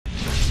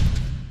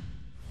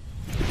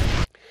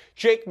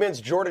Jake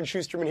Mintz, Jordan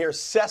Shusterman here,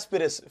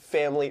 Cespedes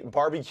Family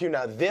Barbecue.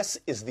 Now this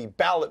is the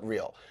ballot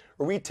reel,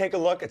 where we take a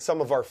look at some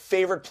of our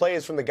favorite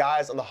plays from the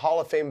guys on the Hall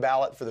of Fame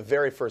ballot for the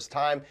very first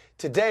time.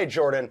 Today,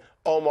 Jordan,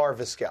 Omar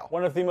Vizquel.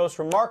 One of the most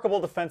remarkable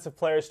defensive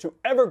players to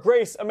ever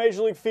grace a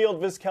Major League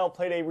field, Vizquel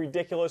played a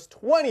ridiculous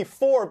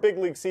 24 big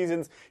league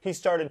seasons. He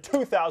started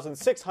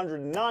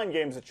 2,609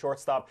 games at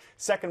shortstop,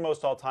 second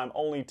most all-time,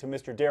 only to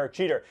Mr. Derek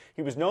Jeter.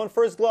 He was known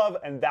for his glove,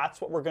 and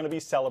that's what we're going to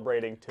be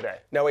celebrating today.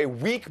 Now, a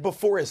week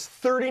before his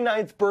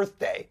 39th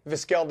birthday,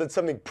 Vizquel did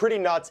something pretty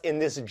nuts in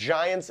this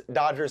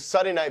Giants-Dodgers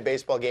Sunday night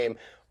baseball game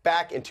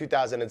back in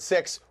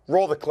 2006.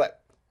 Roll the clip.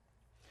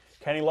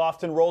 Kenny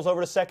Lofton rolls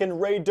over to second.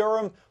 Ray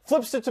Durham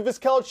flips it to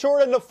Vizquel at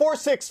short, and the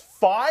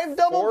 4-6-5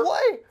 double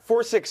play?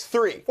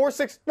 4-6-3.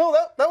 4-6. No,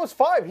 that was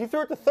 5. He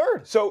threw it to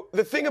third. So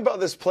the thing about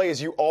this play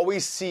is you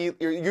always see,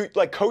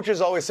 like coaches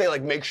always say,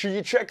 like, make sure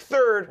you check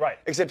third. Right.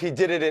 Except he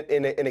did it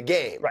in a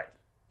game. Right.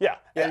 Yeah,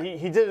 and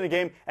he did it in a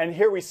game, and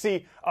here we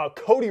see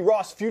Cody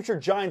Ross, future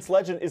Giants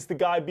legend, is the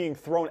guy being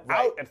thrown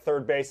out at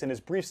third base in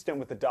his brief stint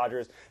with the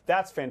Dodgers.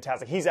 That's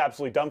fantastic. He's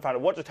absolutely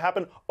dumbfounded. What just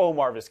happened?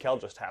 Omar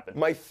Vizquel just happened.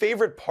 My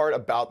favorite part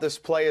about this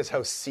play is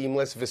how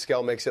seamless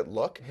Vizquel makes it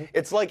look.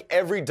 It's like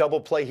every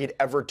double play he'd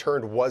ever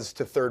turned was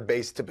to third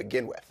base to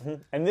begin with.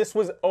 And this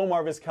was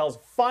Omar Vizquel's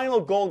final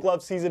Gold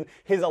Glove season,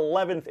 his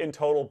 11th in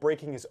total,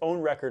 breaking his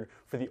own record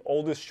for the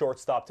oldest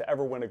shortstop to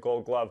ever win a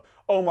Gold Glove.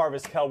 Omar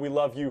Vizquel, we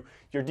love you.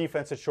 Your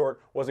defense at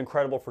short was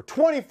incredible for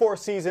 24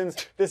 seasons.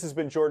 This has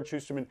been Jordan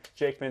Shusterman,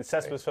 Jake Mintz,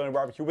 Cespedes Family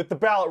Barbecue with the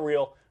ballot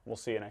reel. We'll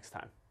see you next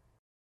time.